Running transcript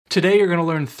Today you're going to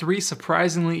learn 3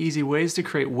 surprisingly easy ways to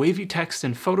create wavy text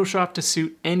in Photoshop to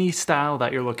suit any style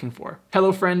that you're looking for.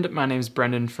 Hello friend, my name's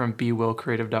Brendan from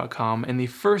bewillcreative.com, and the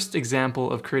first example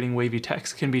of creating wavy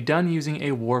text can be done using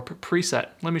a warp preset.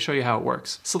 Let me show you how it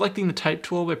works. Selecting the type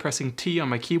tool by pressing T on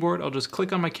my keyboard, I'll just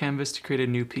click on my canvas to create a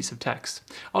new piece of text.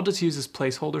 I'll just use this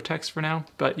placeholder text for now,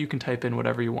 but you can type in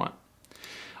whatever you want.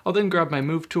 I'll then grab my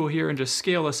move tool here and just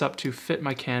scale this up to fit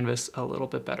my canvas a little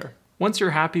bit better. Once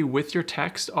you're happy with your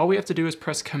text, all we have to do is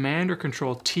press Command or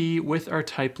Control T with our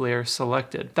type layer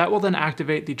selected. That will then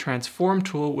activate the transform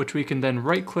tool, which we can then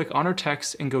right click on our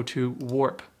text and go to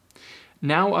warp.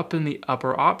 Now up in the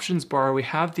upper options bar, we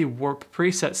have the warp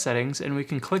preset settings, and we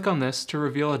can click on this to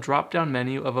reveal a drop-down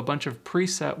menu of a bunch of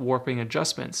preset warping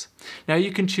adjustments. Now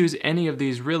you can choose any of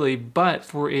these really, but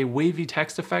for a wavy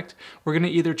text effect, we're going to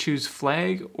either choose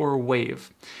flag or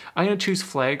wave. I'm going to choose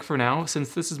flag for now,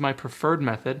 since this is my preferred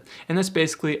method, and this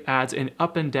basically adds an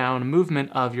up and down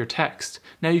movement of your text.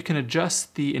 Now you can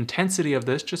adjust the intensity of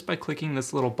this just by clicking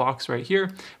this little box right here.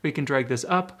 We can drag this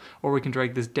up, or we can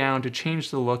drag this down to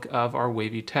change the look of our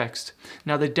wavy text.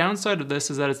 Now the downside of this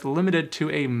is that it's limited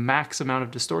to a max amount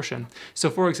of distortion. So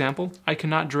for example, I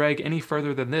cannot drag any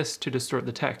further than this to distort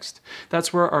the text.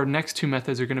 That's where our next 2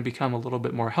 methods are going to become a little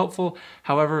bit more helpful.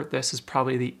 However, this is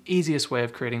probably the easiest way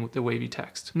of creating the wavy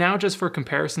text. Now just for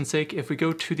comparison's sake, if we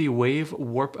go to the wave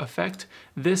warp effect,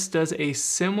 this does a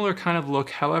similar kind of look.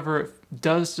 However, it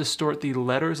does distort the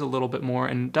letters a little bit more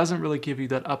and doesn't really give you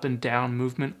that up and down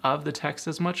movement of the text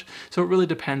as much. So it really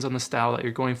depends on the style that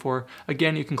you're going for.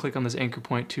 Again, you can click on this anchor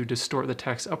point to distort the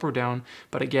text up or down,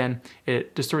 but again,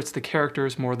 it distorts the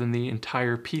characters more than the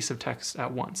entire piece of text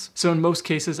at once. So in most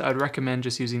cases, I'd recommend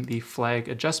just using the flag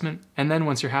adjustment, and then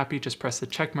once you're happy, just press the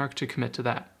check mark to commit to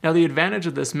that. Now the advantage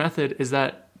of this method is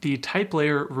that the type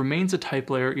layer remains a type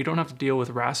layer. You don't have to deal with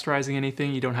rasterizing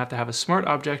anything. You don't have to have a smart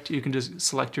object. You can just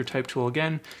select your type tool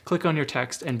again, click on your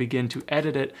text, and begin to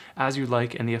edit it as you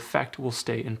like, and the effect will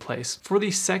stay in place. For the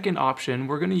second option,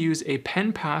 we're going to use a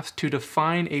pen path to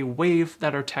define a wave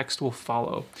that our text will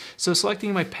follow. So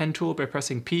selecting my pen tool by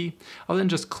pressing P, I'll then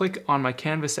just click on my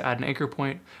canvas to add an anchor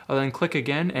point. I'll then click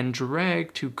again and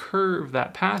drag to curve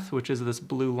that path, which is this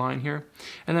blue line here.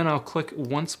 And then I'll click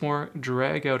once more,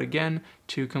 drag out again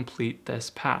to complete this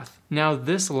path. Now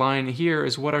this line here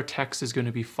is what our text is going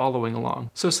to be following along.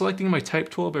 So selecting my type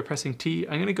tool by pressing T,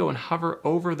 I'm going to go and hover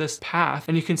over this path,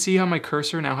 and you can see how my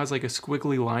cursor now has like a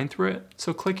squiggly line through it.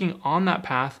 So clicking on that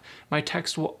path, my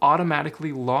text will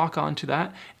automatically lock onto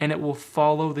that, and it will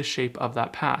follow the shape of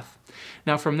that path.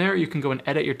 Now from there, you can go and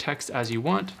edit your text as you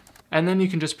want. And then you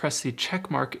can just press the check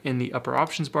mark in the upper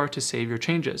options bar to save your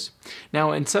changes.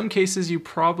 Now, in some cases, you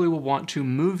probably will want to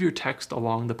move your text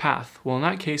along the path. Well, in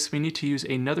that case, we need to use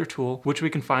another tool, which we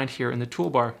can find here in the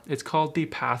toolbar. It's called the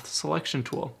Path Selection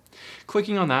tool.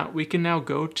 Clicking on that, we can now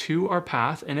go to our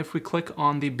path, and if we click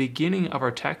on the beginning of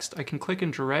our text, I can click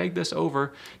and drag this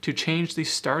over to change the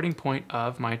starting point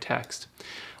of my text.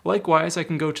 Likewise, I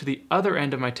can go to the other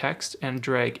end of my text and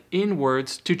drag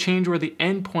inwards to change where the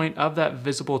end point of that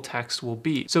visible text will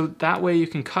be. So that way you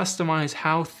can customize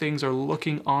how things are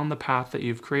looking on the path that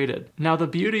you've created. Now the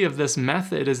beauty of this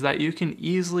method is that you can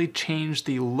easily change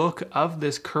the look of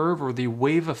this curve or the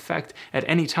wave effect at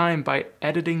any time by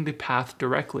editing the path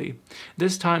directly.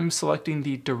 This time, selecting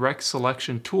the direct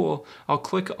selection tool, I'll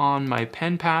click on my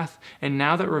pen path, and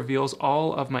now that reveals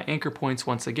all of my anchor points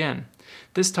once again.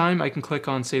 This time I can click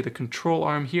on, say, the control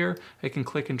arm here. I can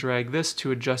click and drag this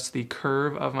to adjust the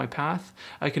curve of my path.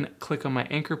 I can click on my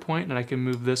anchor point and I can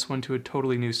move this one to a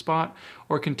totally new spot,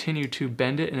 or continue to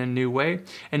bend it in a new way.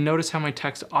 And notice how my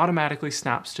text automatically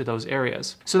snaps to those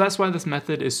areas. So that's why this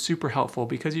method is super helpful,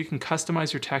 because you can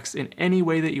customize your text in any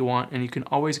way that you want, and you can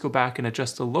always go back and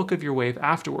adjust the look of your wave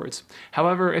afterwards.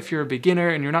 However, if you're a beginner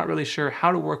and you're not really sure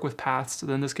how to work with paths,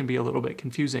 then this can be a little bit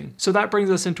confusing. So that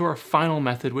brings us into our final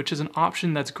method, which is an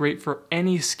option that's great for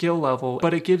any skill level,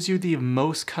 but it gives you the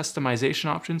most customization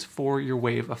options for your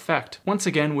wave effect. Once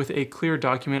again, with a clear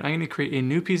document, I'm going to create a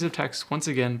new piece of text once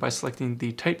again by selecting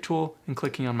the type tool and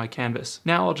clicking on my canvas.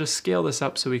 Now I'll just scale this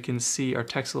up so we can see our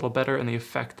text a little better and the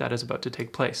effect that is about to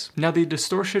take place. Now the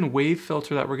distortion wave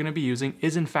filter that we're going to be using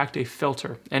is in fact a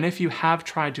filter, and if you have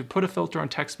tried to put a filter on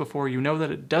text before, you know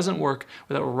that it doesn't work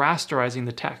without rasterizing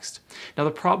the text. Now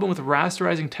the problem with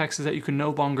rasterizing text is that you can no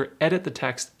longer edit the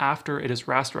text after after it is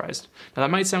rasterized. Now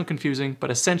that might sound confusing,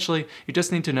 but essentially you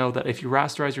just need to know that if you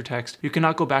rasterize your text, you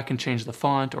cannot go back and change the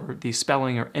font or the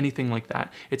spelling or anything like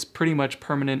that. It's pretty much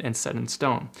permanent and set in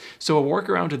stone. So a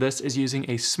workaround to this is using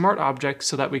a smart object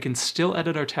so that we can still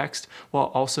edit our text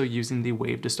while also using the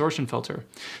wave distortion filter.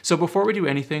 So before we do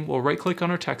anything, we'll right click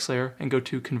on our text layer and go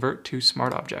to convert to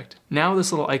smart object. Now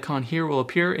this little icon here will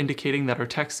appear indicating that our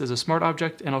text is a smart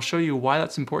object, and I'll show you why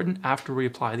that's important after we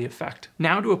apply the effect.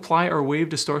 Now to apply our wave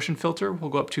distortion filter, we'll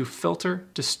go up to filter,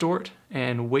 distort,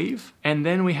 and wave. And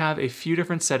then we have a few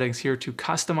different settings here to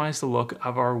customize the look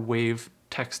of our wave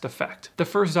text effect. The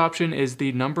first option is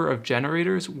the number of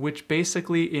generators, which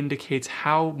basically indicates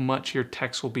how much your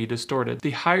text will be distorted.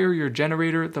 The higher your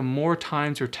generator, the more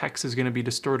times your text is going to be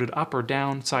distorted up or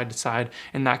down, side to side,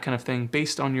 and that kind of thing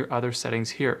based on your other settings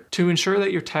here. To ensure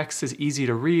that your text is easy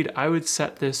to read, I would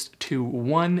set this to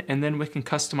 1, and then we can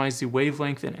customize the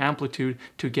wavelength and amplitude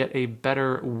to get a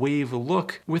better wave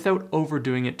look without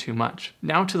overdoing it too much.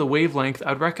 Now to the wavelength,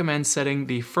 I'd recommend setting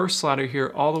the first slider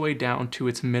here all the way down to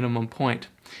its minimum point.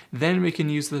 Then we can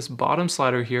use this bottom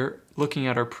slider here, looking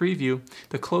at our preview.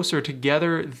 The closer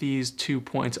together these 2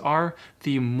 points are,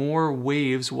 the more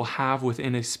waves we'll have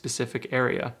within a specific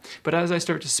area. But as I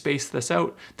start to space this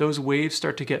out, those waves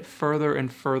start to get further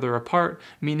and further apart,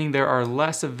 meaning there are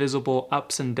less visible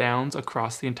ups and downs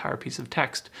across the entire piece of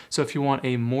text. So if you want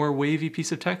a more wavy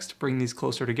piece of text, bring these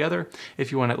closer together.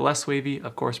 If you want it less wavy,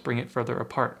 of course, bring it further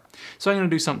apart. So I'm going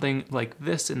to do something like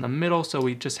this in the middle, so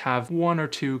we just have 1 or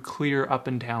 2 clear up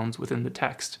and downs within the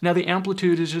text. Now the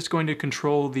amplitude is just going to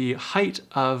control the height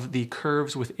of the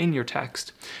curves within your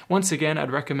text. Once again,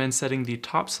 I'd recommend setting the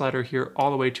top slider here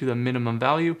all the way to the minimum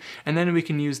value, and then we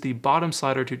can use the bottom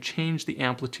slider to change the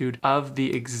amplitude of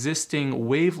the existing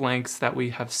wavelengths that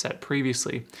we have set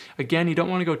previously. Again, you don't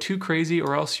want to go too crazy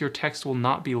or else your text will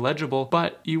not be legible,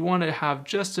 but you want to have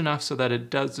just enough so that it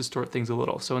does distort things a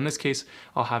little. So in this case,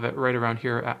 I'll have it right around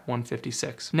here at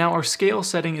 156. Now our scale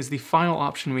setting is the final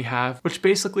option we have, which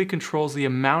basically controls the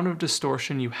amount of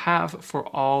distortion you have for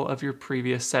all of your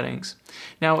previous settings.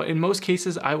 Now, in most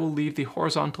cases, I will leave the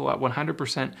horizontal at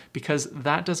 100% because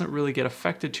that doesn't really get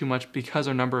affected too much because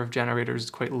our number of generators is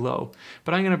quite low.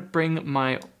 But I'm going to bring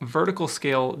my vertical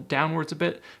scale downwards a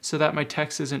bit so that my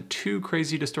text isn't too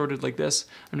crazy distorted like this.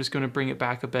 I'm just going to bring it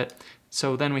back a bit.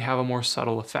 So then we have a more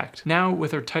subtle effect. Now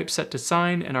with our type set to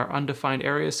sign and our undefined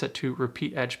area set to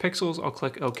repeat edge pixels, I'll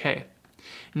click OK.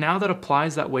 Now that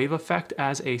applies that wave effect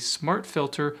as a smart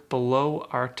filter below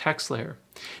our text layer.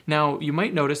 Now you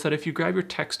might notice that if you grab your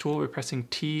text tool by pressing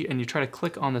T and you try to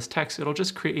click on this text, it'll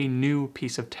just create a new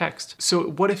piece of text. So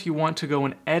what if you want to go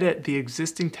and edit the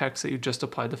existing text that you just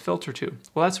applied the filter to?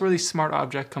 Well, that's where the smart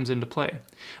object comes into play.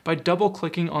 By double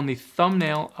clicking on the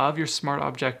thumbnail of your smart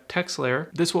object text layer,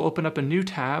 this will open up a new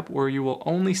tab where you will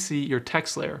only see your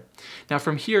text layer. Now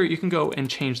from here, you can go and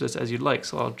change this as you'd like.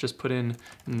 So I'll just put in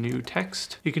new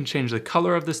text. You can change the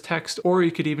color of this text, or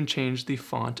you could even change the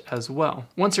font as well.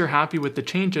 Once you're happy with the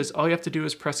changes, all you have to do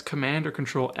is press Command or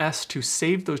Control S to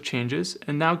save those changes.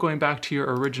 And now going back to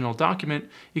your original document,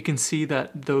 you can see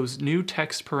that those new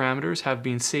text parameters have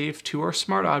been saved to our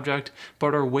smart object,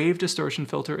 but our wave distortion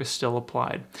filter is still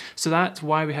applied. So that's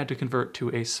why we had to convert to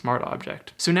a smart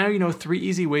object. So now you know 3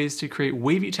 easy ways to create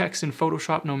wavy text in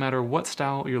Photoshop no matter what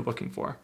style you're looking for.